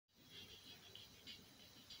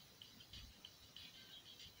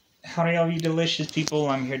Howdy all you delicious people,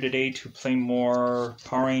 I'm here today to play more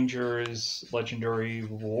Power Rangers Legendary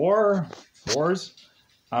Wars.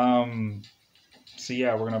 So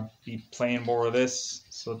yeah, we're gonna be playing more of this.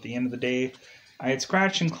 So at the end of the day, I had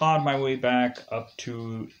scratched and clawed my way back up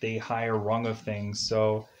to the higher rung of things.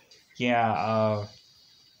 So yeah,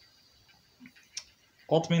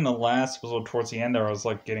 ultimately in the last episode towards the end there, I was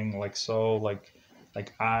like getting like so like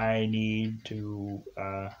I need to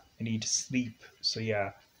sleep. So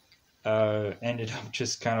yeah. Ended up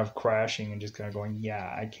just kind of crashing and just kind of going,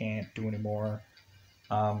 yeah, I can't do anymore.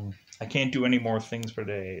 I can't do any more things for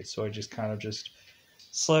today. So I just kind of just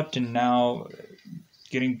slept, and now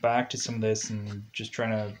getting back to some of this and just trying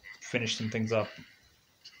to finish some things up.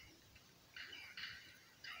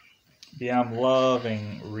 Yeah, I'm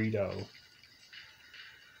loving Rito.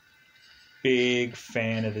 Big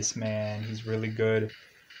fan of this man. He's really good.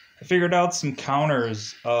 I figured out some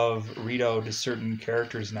counters of Rito to certain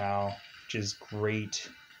characters now, which is great.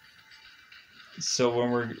 So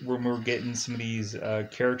when we're getting some of these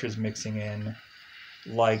characters mixing in,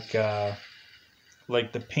 like the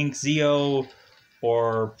pink Zeo,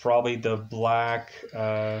 or probably the black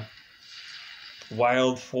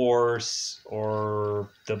Wild Force,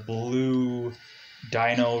 or the blue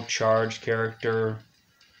Dino Charge character,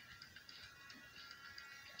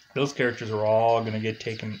 those characters are all gonna get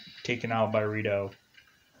taken out by Rito.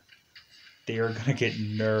 They are gonna get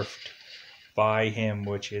nerfed by him,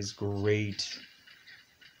 which is great.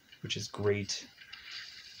 It's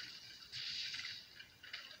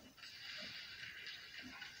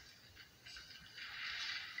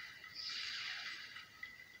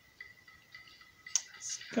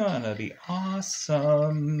gonna be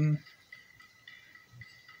awesome.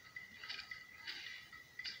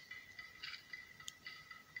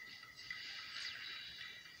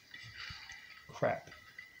 Crap.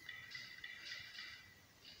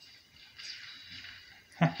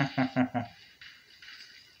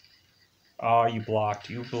 Oh, you blocked,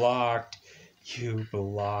 yo. Come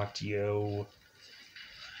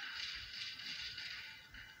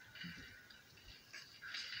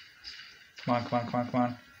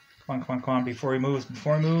on, before he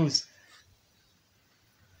moves.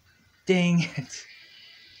 Dang it.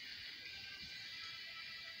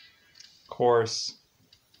 Of course.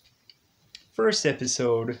 First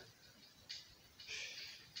episode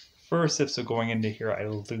going into here, I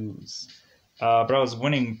lose. But I was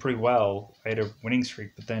winning pretty well. I had a winning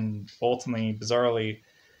streak, but then ultimately, bizarrely,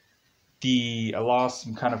 I lost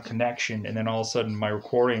some kind of connection, and then all of a sudden my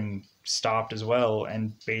recording stopped as well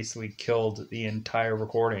and basically killed the entire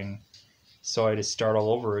recording. So I had to start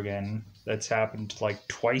all over again. That's happened like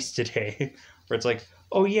twice today, where it's like,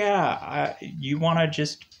 oh yeah, you want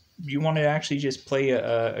to actually just play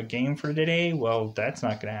a game for today? Well, that's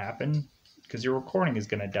not going to happen because your recording is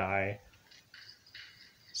going to die.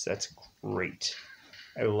 So that's great.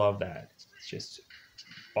 I love that. It's just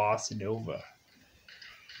Bossa Nova.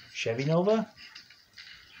 Chevy Nova?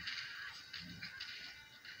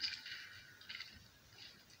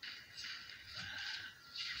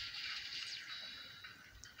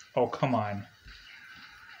 Oh, come on.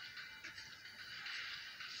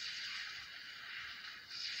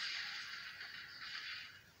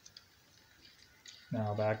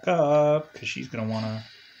 Now back up, because she's going to want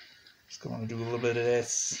to do a little bit of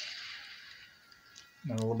this.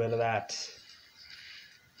 And a little bit of that.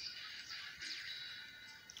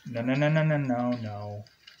 No.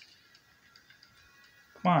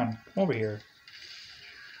 Come on, come over here.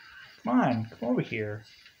 Come over here.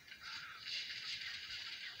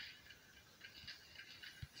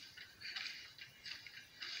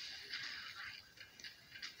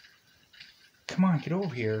 Come on, get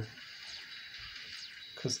over here.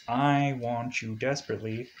 Because I want you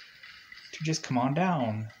desperately to just come on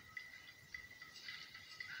down.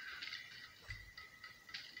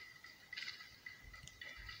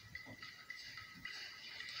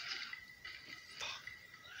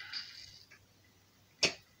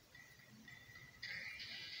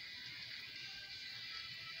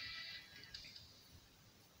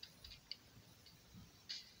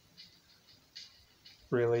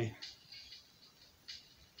 Really?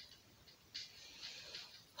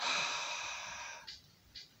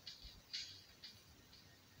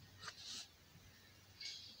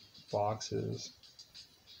 Boxes.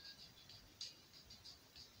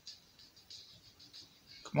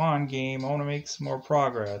 Come on, game. I want to make some more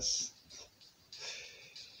progress.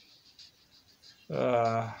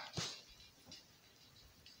 I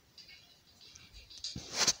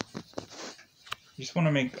just want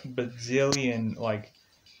to make a bazillion, like,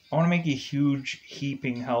 I want to make a huge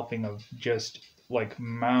heaping helping of just, like,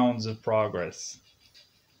 mounds of progress.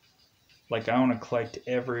 Like, I want to collect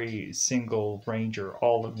every single ranger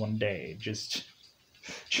all in one day. Just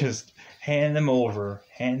hand them over,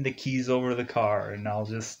 hand the keys over to the car, and I'll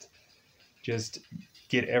just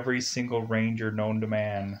get every single ranger known to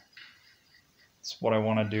man. That's what I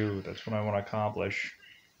want to do. That's what I want to accomplish.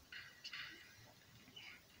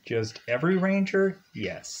 Just every ranger?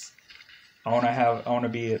 Yes. I want to have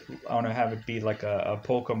it be like a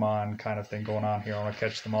Pokemon kind of thing going on here. I want to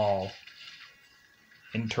catch them all.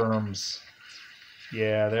 In terms.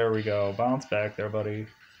 Yeah, there we go. Bounce back there, buddy.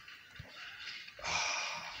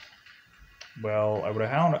 Well, I would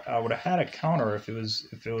have had a counter if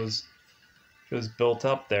it was built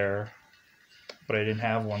up there, but I didn't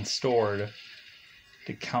have one stored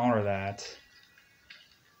to counter that.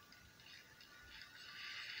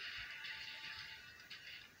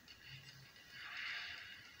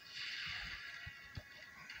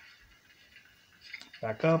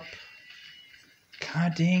 Back up.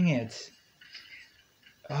 God dang it.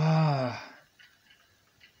 I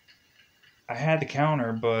had the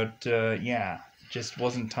counter, but yeah, just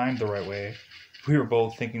wasn't timed the right way. We were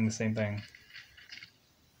both thinking the same thing.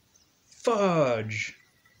 Fudge!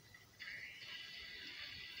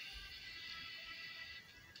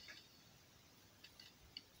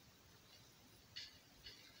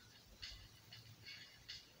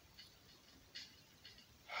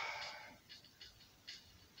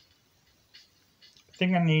 I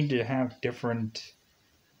think I need to have different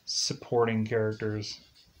supporting characters.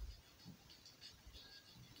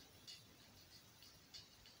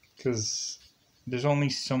 Because there's only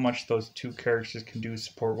so much those two characters can do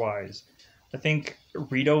support-wise. I think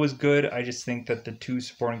Rito is good, I just think that the two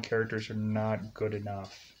supporting characters are not good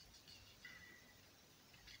enough.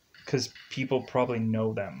 Because people probably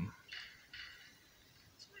know them.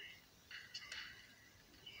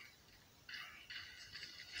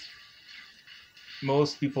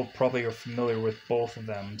 Most people probably are familiar with both of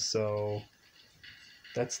them, so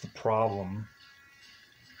that's the problem.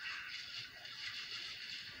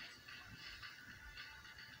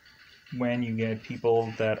 When you get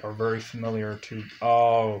people that are very familiar to...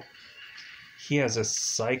 Oh, he has a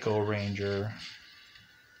Psycho Ranger.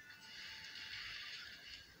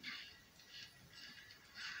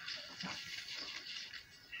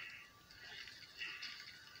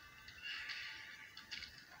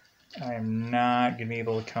 I am not going to be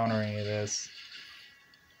able to counter any of this.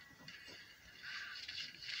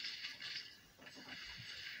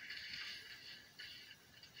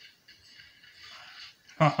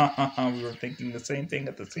 We were thinking the same thing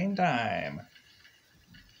at the same time.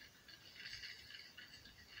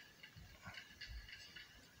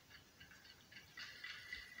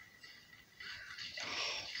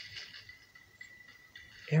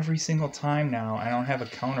 Every single time now, I don't have a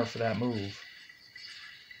counter for that move.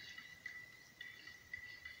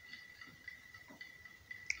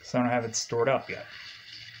 So I don't have it stored up yet.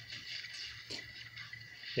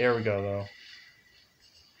 There we go, though.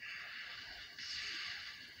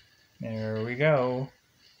 There we go.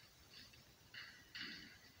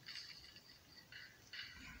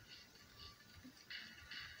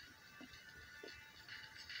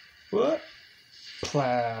 What?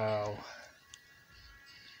 Plow.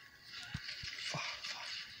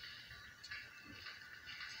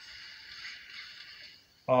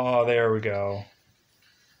 Oh, there we go.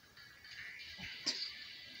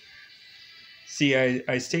 See,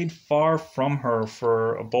 I stayed far from her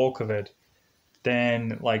for a bulk of it.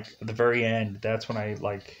 Then, like, at the very end, that's when I,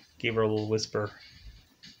 like, gave her a little whisper.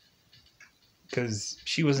 Because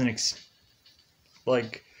she wasn't,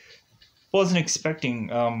 wasn't expecting,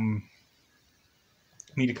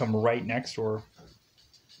 me to come right next to her.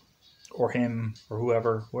 Or him, or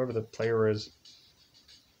whoever the player is.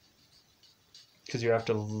 Because you have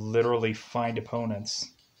to literally find opponents.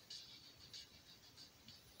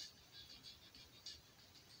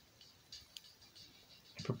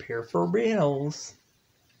 Prepare for riddles.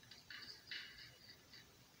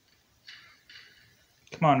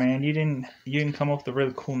 Come on, man! You didn't come up with a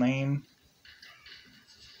really cool name.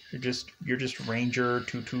 You're just Ranger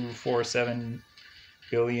 2247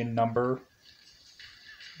 billion number.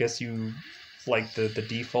 Guess you like the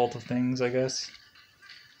default of things, I guess.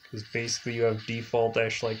 Because basically you have default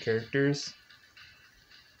Ash-like characters.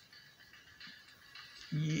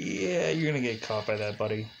 Yeah, you're gonna get caught by that,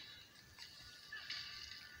 buddy.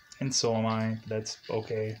 And so am I. That's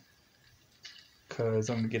okay. Because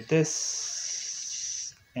I'm gonna get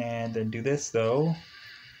this. And then do this, though.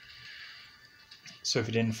 So if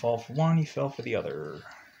you didn't fall for one, you fell for the other.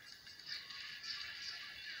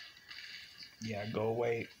 Yeah, go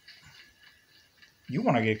away. You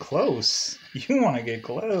want to get close. You want to get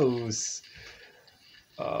close.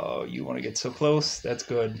 Oh, you want to get so close? That's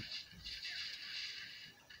good.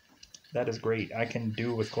 That is great. I can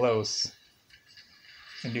do with close.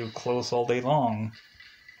 I can do close all day long.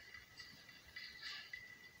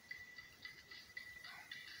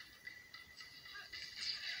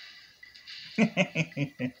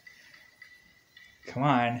 Come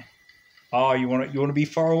on. Oh, you want to be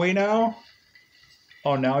far away now?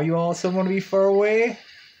 Oh, now you also want to be far away?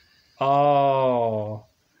 Oh,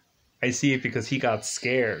 I see it because he got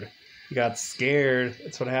scared. He got scared.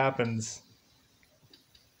 That's what happens.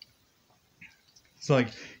 It's like,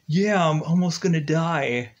 yeah, I'm almost gonna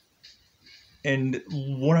die. And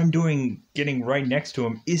what I'm doing, getting right next to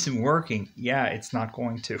him, isn't working. Yeah, it's not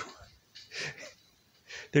going to.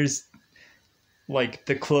 There's, like,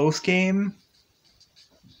 the close game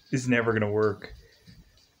is never gonna work.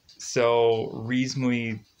 So,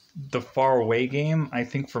 reasonably, the far away game, I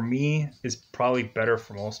think for me, is probably better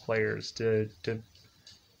for most players to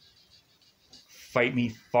fight me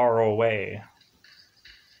far away.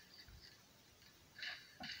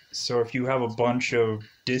 So if you have a bunch of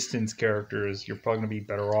distance characters, you're probably gonna be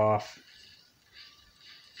better off.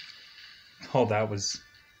 Oh, that was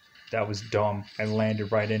dumb. I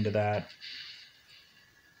landed right into that.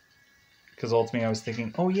 Because ultimately I was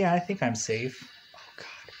thinking, oh yeah, I think I'm safe. Oh god.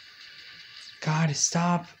 God,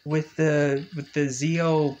 stop with the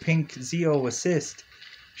Zio pink Zio assist.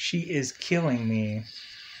 She is killing me.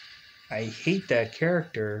 I hate that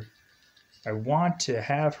character. I want to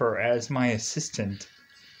have her as my assistant.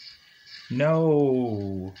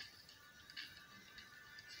 No.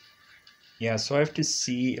 Yeah, so I have to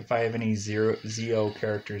see if I have any Zio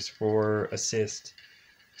characters for assist.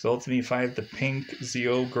 So ultimately, if I have the pink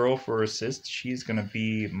Zio girl for assist, she's gonna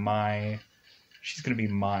be mine. She's gonna be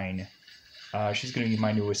my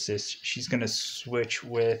new assist. She's gonna switch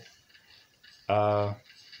with the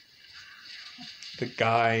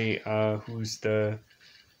guy who's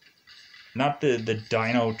not the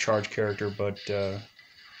Dino Charge character, but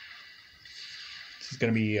she's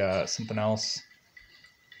gonna be something else.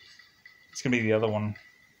 It's gonna be the other one.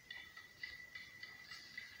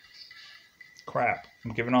 Crap!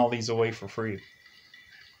 I'm giving all these away for free.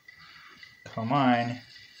 Come on.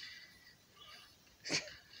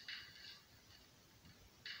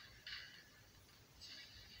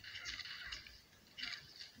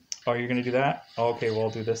 Oh, you're gonna do that? Okay, well, I'll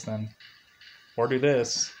do this then. Or do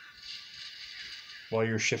this while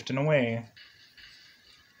you're shifting away.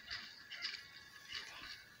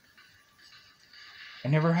 I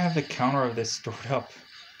never have the counter of this stored up.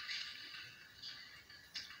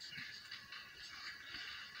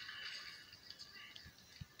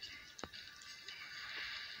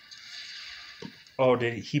 Oh,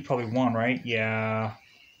 did he probably won, right? Yeah.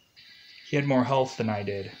 He had more health than I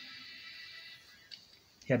did.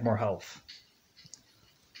 He had more health.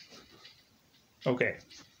 Okay.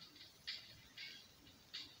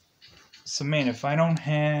 So, man, if I don't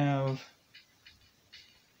have...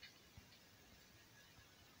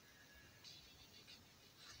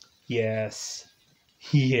 Yes.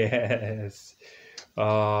 Yes.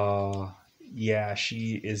 Yeah,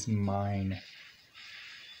 she is mine.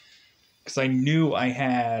 Because I knew I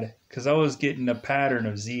had... Because I was getting a pattern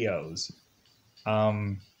of Zeos.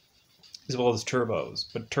 As well as turbos.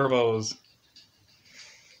 But turbos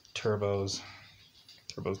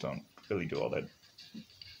don't really do all that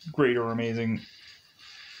great or amazing.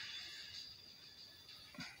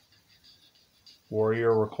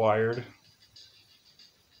 Warrior required.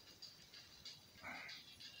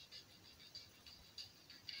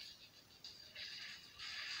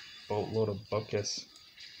 Boatload of buckus.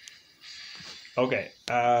 Okay.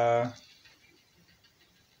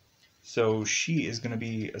 So she is going to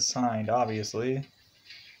be assigned, obviously.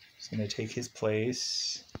 She's going to take his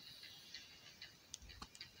place.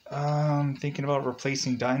 Thinking about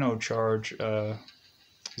replacing Dino Charge as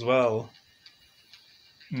well.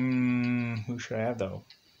 Who should I have, though?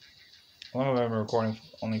 How long have I been recording?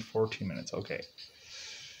 Only 14 minutes. Okay.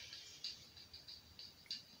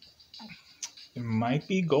 It might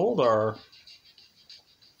be Goldar.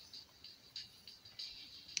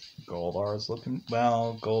 Goldar's looking...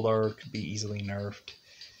 Well, Goldar could be easily nerfed.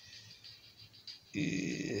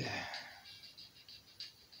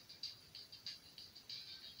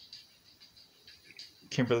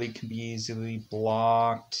 Kimberly can be easily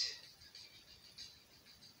blocked.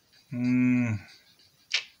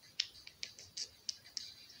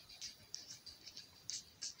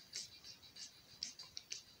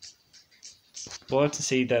 We'll have to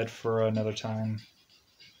save that for another time.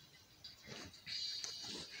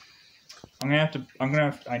 I know I'm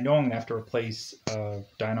gonna have to replace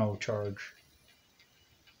Dino Charge.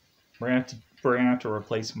 We're gonna have to we're gonna have to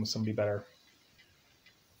replace him with somebody better.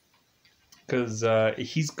 Because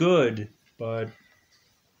he's good, but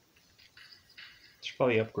should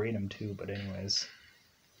probably upgrade him too. But anyways,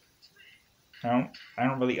 I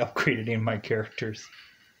don't really upgrade any of my characters.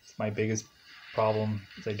 It's my biggest problem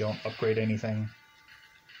is I don't upgrade anything.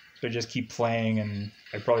 So I just keep playing, and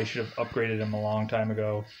I probably should have upgraded him a long time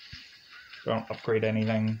ago. Don't upgrade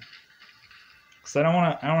anything. Because I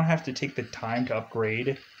don't have to take the time to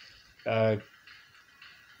upgrade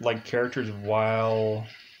like characters while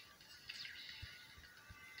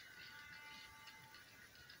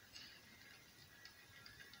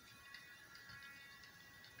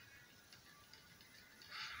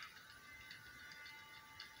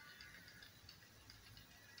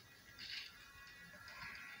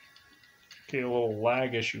okay, a little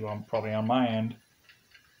lag issue probably on my end.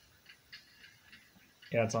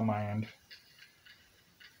 Yeah, it's on my end.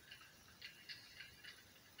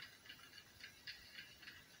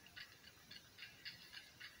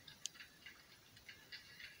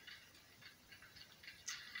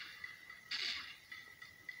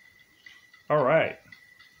 All right.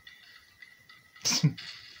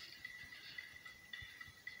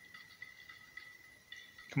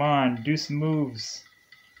 Come on, do some moves.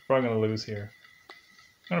 Probably gonna lose here.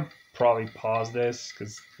 I'm gonna probably pause this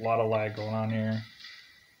because a lot of lag going on here.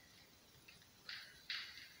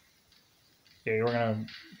 Okay, we're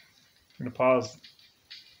gonna pause.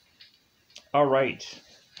 All right.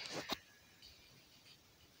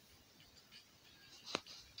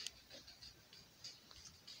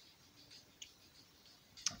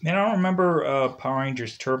 Man, I don't remember Power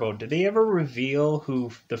Rangers Turbo. Did they ever reveal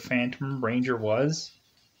who the Phantom Ranger was?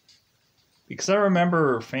 Because I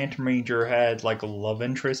remember Phantom Ranger had like a love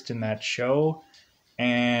interest in that show,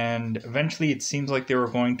 and eventually it seems like they were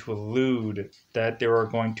going to allude that they were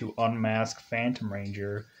going to unmask Phantom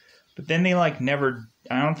Ranger, but then they like never.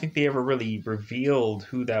 I don't think they ever really revealed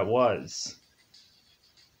who that was.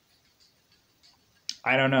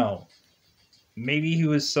 I don't know. Maybe he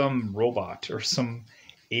was some robot or some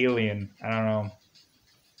alien. I don't know.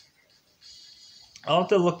 I'll have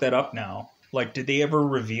to look that up now. Like, did they ever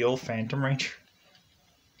reveal Phantom Ranger?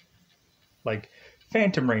 Like,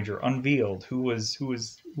 Phantom Ranger unveiled. Who was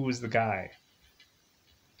the guy?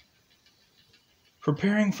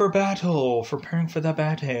 Preparing for battle. Preparing for the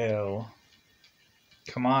battle.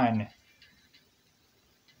 Come on.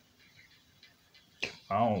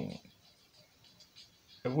 Oh.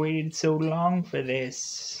 I've waited so long for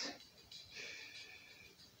this.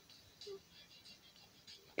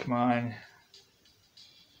 Come on.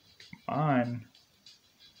 Come on.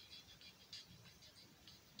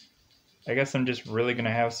 I guess I'm just really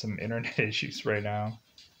gonna have some internet issues right now.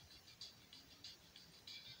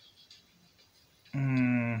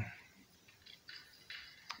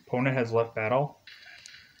 Opponent has left battle.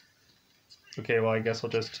 Okay, well I guess I'll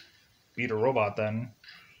just beat a robot then.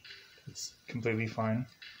 It's completely fine.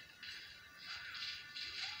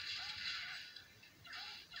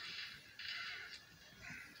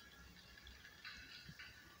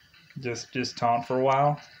 Just taunt for a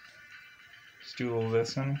while. Just do a little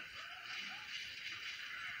listen.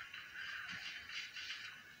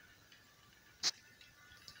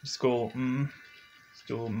 Just go, Just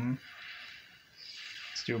do,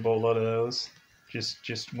 Let's do a boatload of those.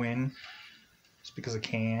 Just win. Just because I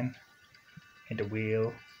can. And I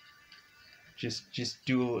will. Just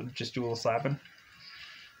do a little slapping.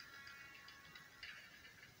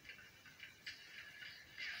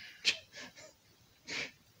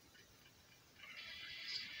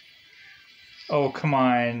 Oh, come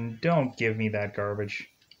on. Don't give me that garbage.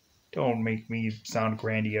 Don't make me sound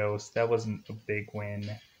grandiose. That wasn't a big win.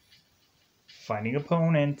 Finding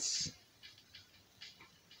opponents.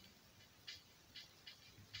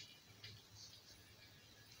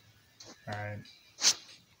 Alright.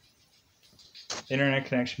 Internet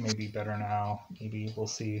connection may be better now. Maybe we'll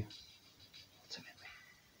see. Ultimately.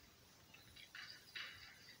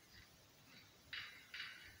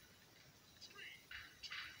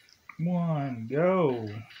 One, go.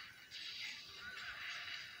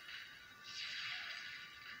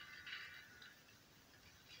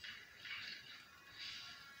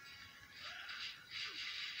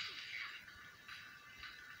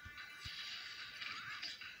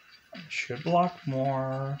 I should block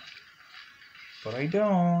more, but I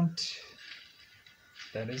don't.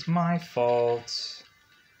 That is my fault.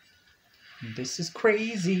 This is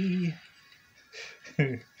crazy.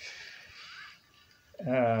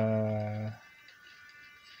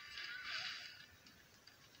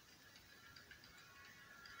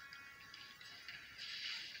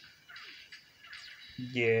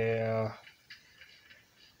 Yeah.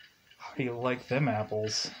 How do you like them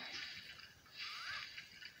apples?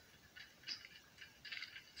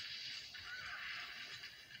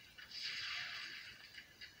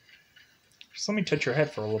 Just let me touch your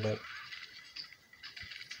head for a little bit.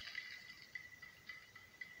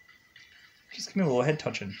 Just give me a little head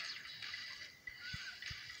touching.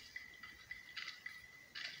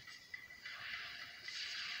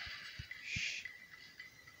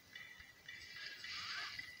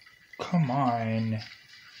 Come on.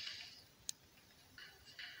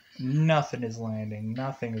 Nothing is landing.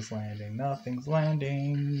 Nothing is landing. Nothing's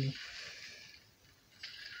landing.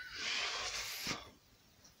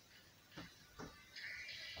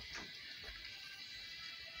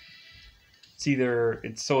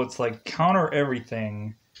 It's like counter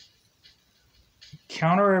everything,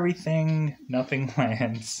 nothing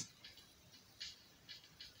lands.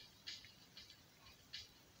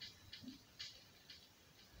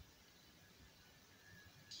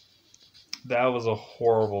 That was a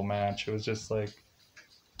horrible match. It was just like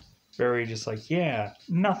yeah,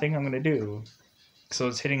 nothing I'm gonna do. So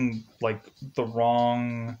it's hitting like the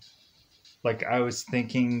wrong. Like I was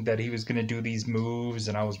thinking that he was gonna do these moves,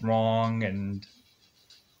 and I was wrong, and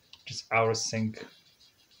just out of sync.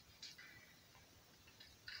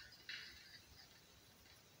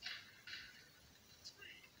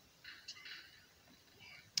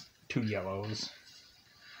 Two yellows.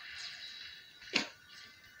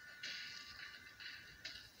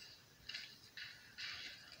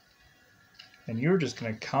 And you're just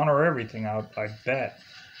gonna counter everything out, I bet.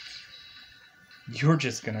 You're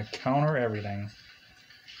just gonna counter everything.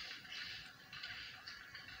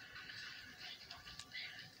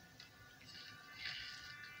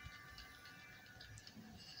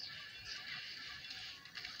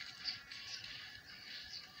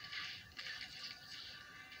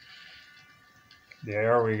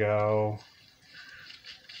 There we go.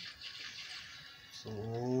 Just a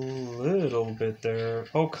little bit there.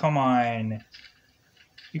 Oh, come on.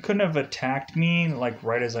 You couldn't have attacked me, like,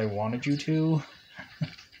 right as I wanted you to?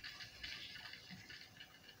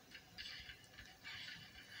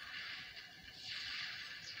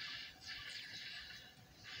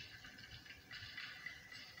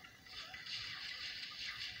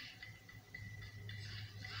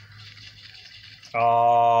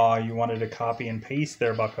 Oh, you wanted to copy and paste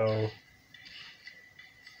there, bucko.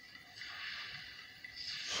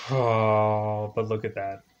 Oh, but look at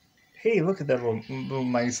that. Hey, look at that little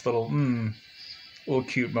nice little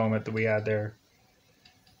cute moment that we had there.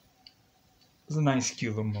 It was a nice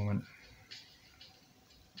cute little moment.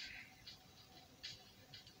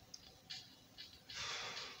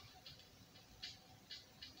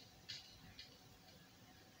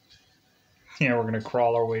 Yeah, we're gonna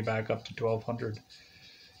crawl our way back up to 1200.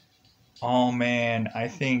 Oh man, I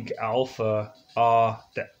think Alpha,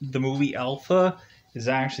 the movie Alpha is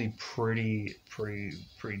actually pretty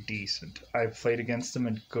decent. I've played against them,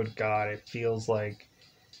 and good God, it feels like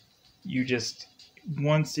you just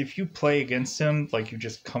if you play against him, like you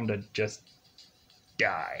just come to just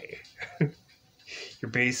die.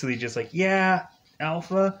 You're basically just like, yeah,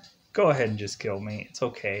 Alpha, go ahead and just kill me. It's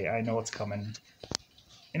okay. I know what's coming.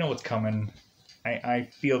 I know what's coming. I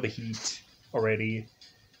feel the heat already.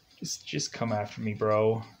 Just come after me,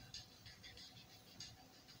 bro.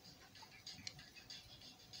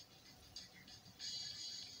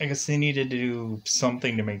 I guess they needed to do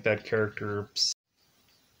something to make that character.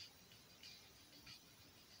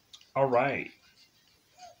 Alright.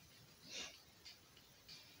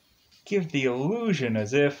 Give the illusion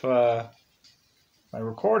as if my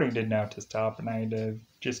recording didn't have to stop and I had to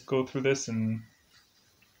just go through this and...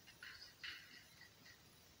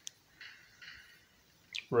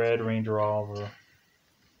 Red Ranger Oliver.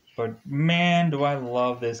 But man, do I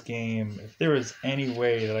love this game. If there was any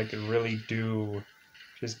way that I could really do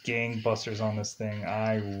just gangbusters on this thing,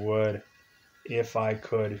 I would. If I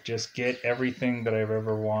could. Just get everything that I've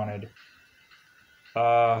ever wanted.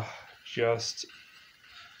 Just...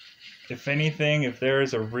 If anything, if there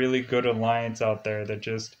is a really good alliance out there that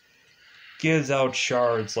just gives out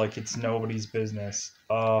shards like it's nobody's business,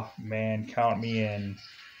 oh man, count me in.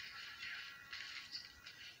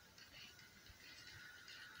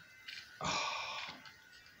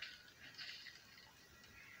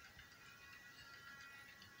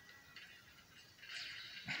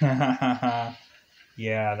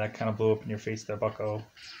 Yeah, that kind of blew up in your face there, bucko.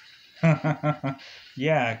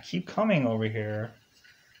 Yeah, keep coming over here.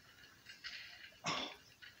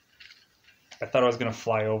 I thought I was going to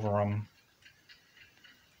fly over him.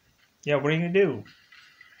 Yeah, what are you going to do?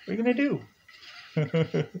 What are you going to do? What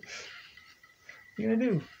are you going to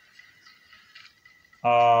do?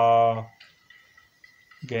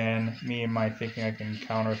 Again, me and my thinking I can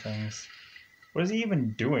counter things. What is he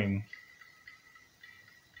even doing?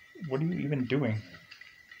 What are you even doing?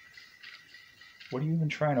 What are you even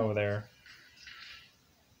trying over there?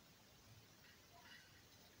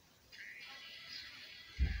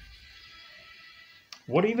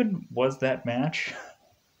 What even was that match?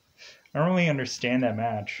 I don't really understand that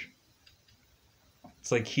match.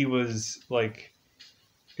 It's like he was like,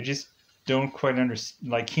 I just don't quite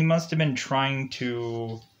understand. Like he must have been trying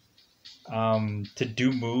to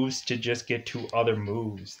do moves to just get to other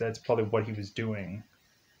moves. That's probably what he was doing.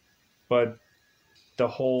 But the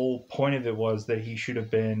whole point of it was that he should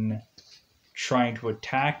have been trying to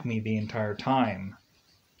attack me the entire time.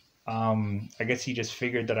 I guess he just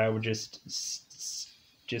figured that I would just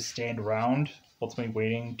stand around, ultimately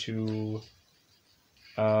waiting to.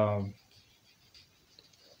 Um,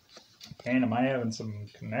 Man, am I having some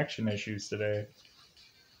connection issues today?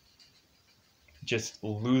 Just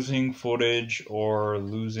losing footage or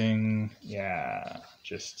losing, yeah,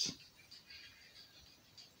 just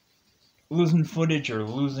losing footage or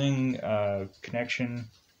losing connection.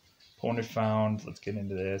 Opponent found. Let's get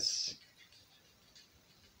into this.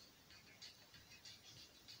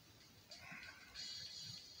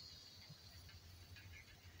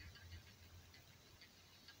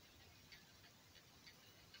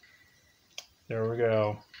 There we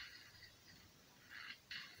go.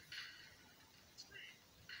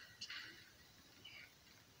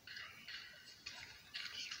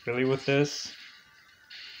 Really with this?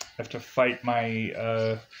 I have to fight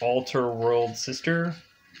my alter world sister?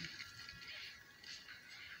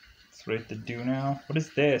 That's what I have to do now? What is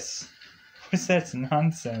this? What is that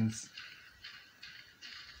nonsense?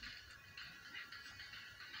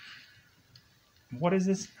 What is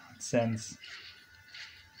this nonsense?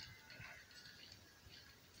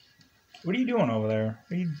 What are you doing over there?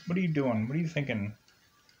 What are you doing? What are you thinking?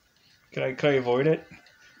 Could I avoid it?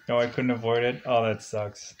 No, I couldn't avoid it. Oh, that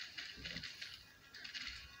sucks.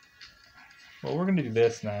 Well, we're gonna do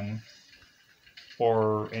this then.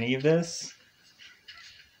 Or any of this.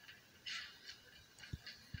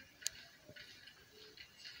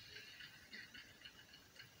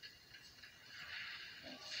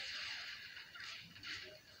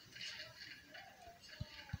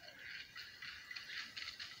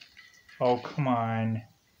 Oh, come on.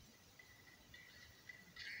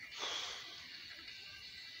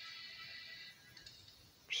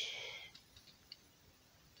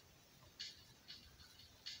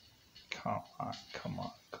 Come on, come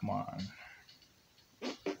on, come on.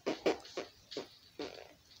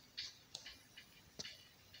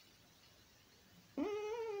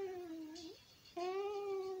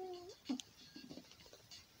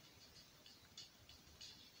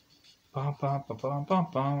 Bum, bum, bum, bum, bum,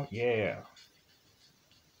 bum. Yeah.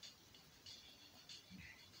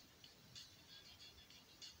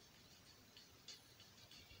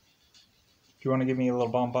 Do you want to give me a little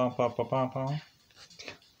bum, bum, bum, bum, bum, bum?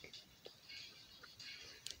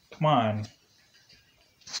 Come on.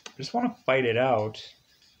 I just want to fight it out.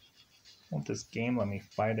 I want this game let me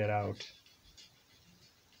fight it out.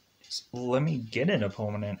 Just let me get an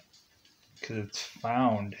opponent. Because it's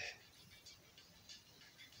found.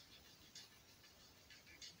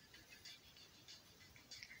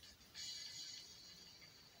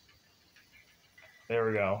 There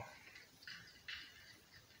we go.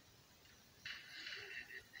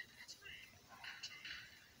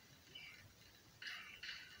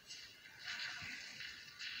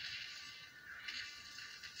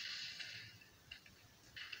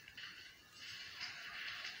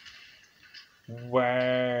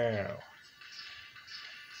 Wow.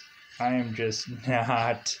 I am just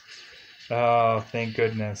not. Oh, thank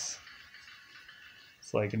goodness.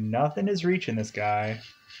 It's like nothing is reaching this guy.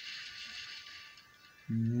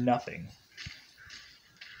 Nothing.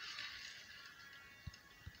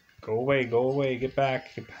 Go away, get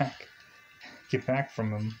back, get back. Get back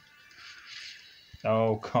from him.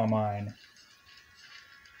 Oh, come on.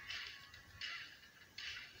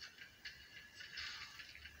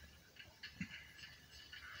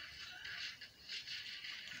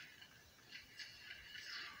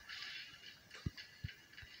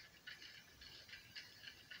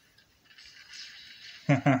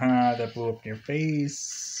 That blew up in your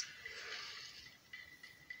face.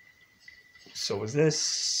 So is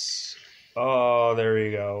this. Oh, there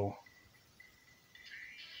you go.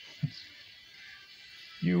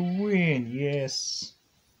 You win, yes.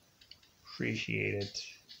 Appreciate it.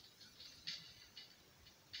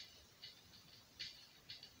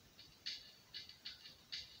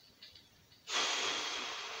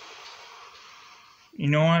 You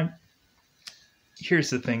know what? Here's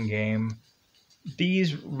the thing, game.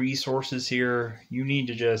 these resources here, you need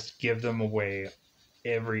to just give them away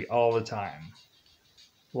all the time.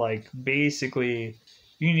 Like, basically,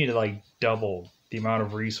 you need to, like, double the amount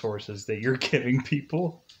of resources that you're giving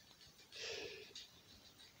people.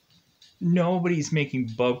 Nobody's making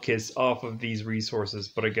bupkis off of these resources,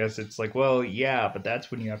 but I guess it's like, well, yeah, but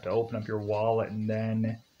that's when you have to open up your wallet and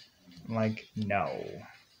then, like, no.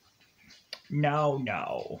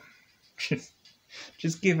 No.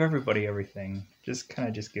 Just give everybody everything. Just kind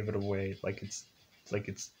of just give it away like it's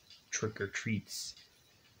trick or treats.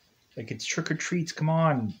 Like it's trick or treats. Come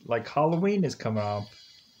on, like Halloween is coming up.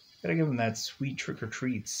 Gotta give them that sweet trick or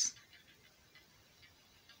treats.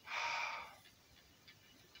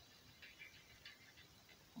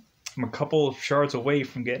 I'm a couple of shards away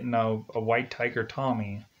from getting a white tiger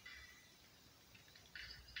Tommy.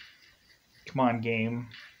 Come on, game.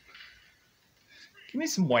 Give me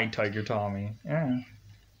some white tiger Tommy. Yeah.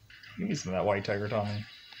 Give me some of that white tiger Tommy.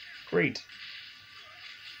 Great.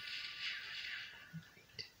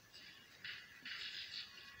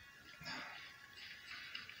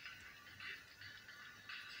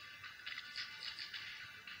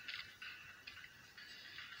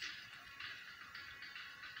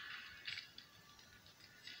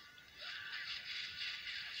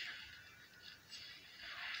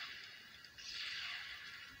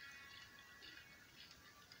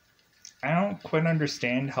 I don't quite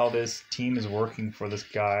understand how this team is working for this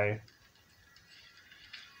guy.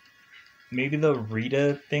 Maybe the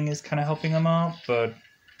Rita thing is kind of helping him out, but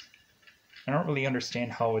I don't really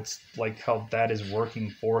understand how it's like how that is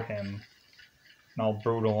working for him. In all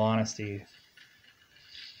brutal honesty.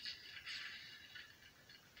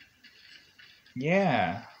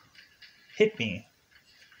 Yeah. Hit me.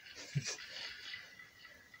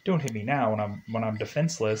 Don't hit me now when I'm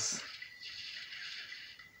defenseless.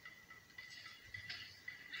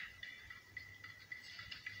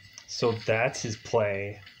 So that's his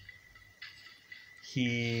play.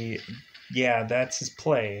 Yeah, that's his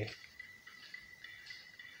play.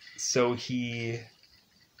 So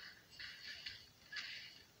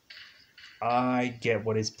I get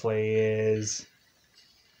what his play is.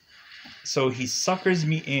 So he suckers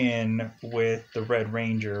me in with the Red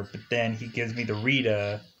Ranger, but then he gives me the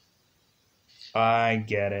Rita. I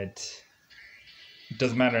get it. It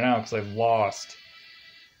doesn't matter now because I've lost.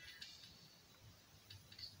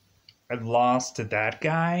 I lost to that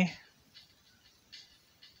guy.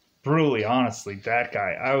 Brutally, honestly, that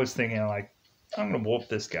guy. I was thinking, like, I'm going to whoop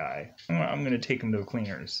this guy. I'm going to take him to the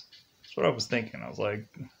cleaners. That's what I was thinking. I was like,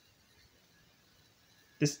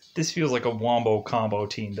 this feels like a wombo combo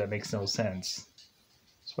team that makes no sense.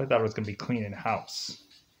 So I thought it was going to be cleaning house.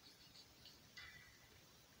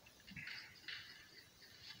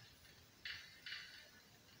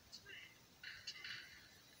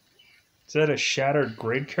 Is that a Shattered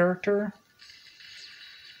Grid character?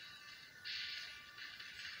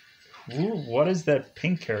 Ooh, what is that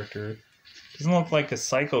pink character? Doesn't look like a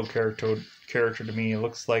Psycho character to me. It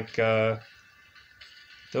looks like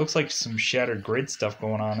some Shattered Grid stuff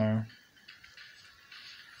going on there.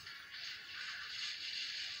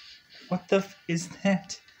 What the is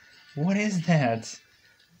that? What is that?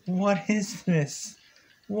 What is this?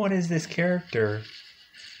 What is this character?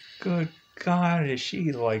 Good God, is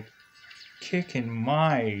she like kicking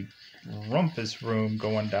my rumpus room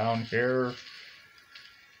going down here?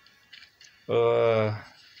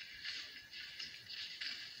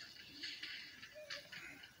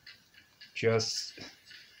 Just,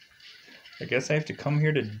 I guess I have to come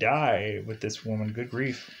here to die with this woman. Good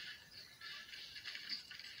grief.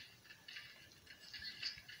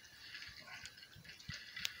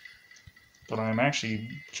 But I'm actually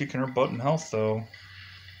kicking her butt in health, though.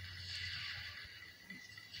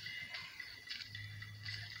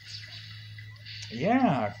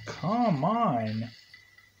 Yeah, come on.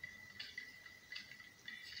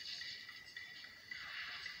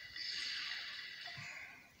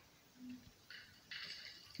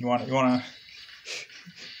 You wanna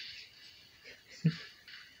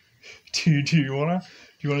do you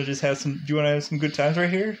wanna just have some good times right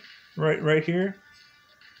here? Right here?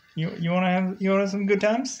 You wanna have some good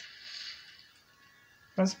times?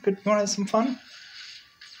 You wanna have some fun?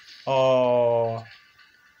 Oh.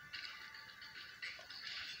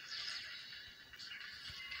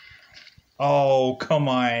 Oh, come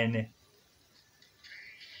on.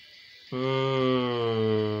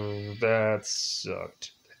 Ooh, that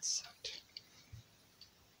sucked.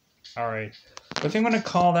 Alright. I think I'm going to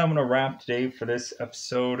call that one a wrap today for this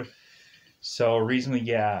episode. So, reasonably,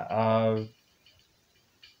 yeah.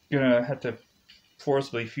 Gonna have to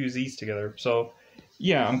forcibly fuse these together. So,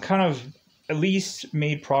 yeah, I'm kind of at least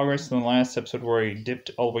made progress in the last episode where I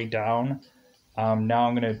dipped all the way down. Now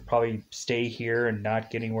I'm going to probably stay here and not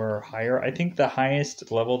get anywhere higher. I think the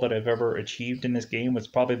highest level that I've ever achieved in this game was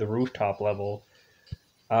probably the rooftop level.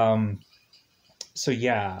 So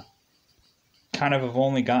yeah, kind of have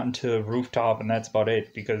only gotten to rooftop and that's about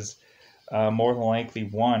it because more than likely,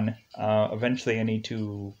 one, eventually I need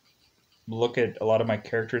to look at a lot of my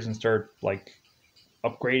characters and start like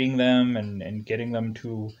upgrading them and getting them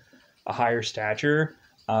to a higher stature.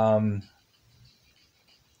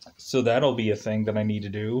 So that'll be a thing that I need to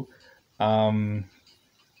do.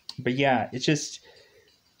 But yeah, it's just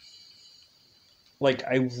like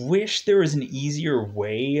I wish there was an easier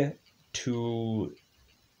way to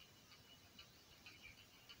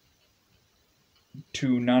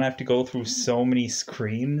not have to go through so many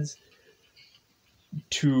screens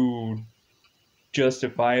to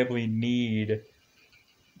justifiably need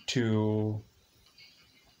to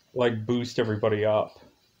like boost everybody up.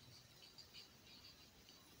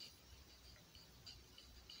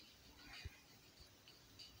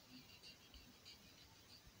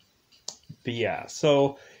 But yeah,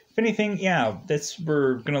 so if anything, yeah, that's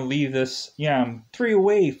we're gonna leave this. Yeah, I'm 3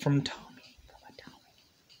 away from Tommy.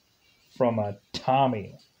 From a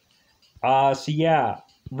Tommy. So yeah,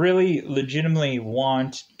 really legitimately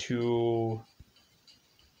want to.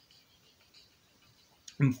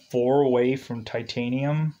 I'm 4 away from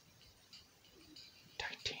Titanium.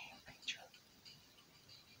 Titanium Ranger.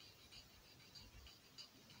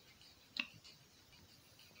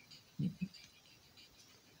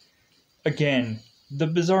 Again, the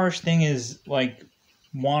bizarre thing is like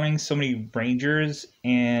wanting so many Rangers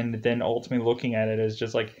and then ultimately looking at it as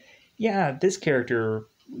just like, yeah, this character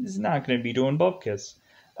is not going to be doing Bupkis.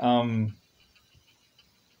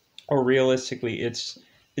 Or realistically, it's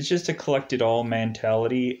just a collect it all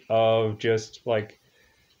mentality of just like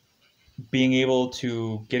being able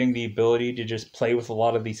to getting the ability to just play with a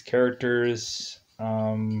lot of these characters.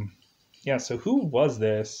 Yeah, so who was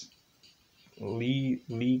this?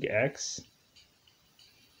 League X?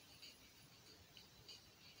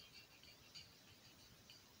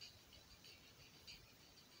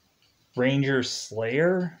 Ranger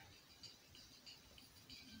Slayer?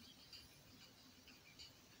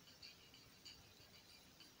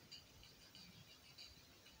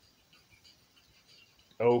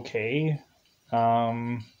 Okay.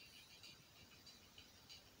 Um,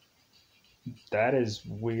 that is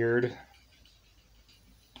weird.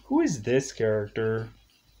 Who is this character?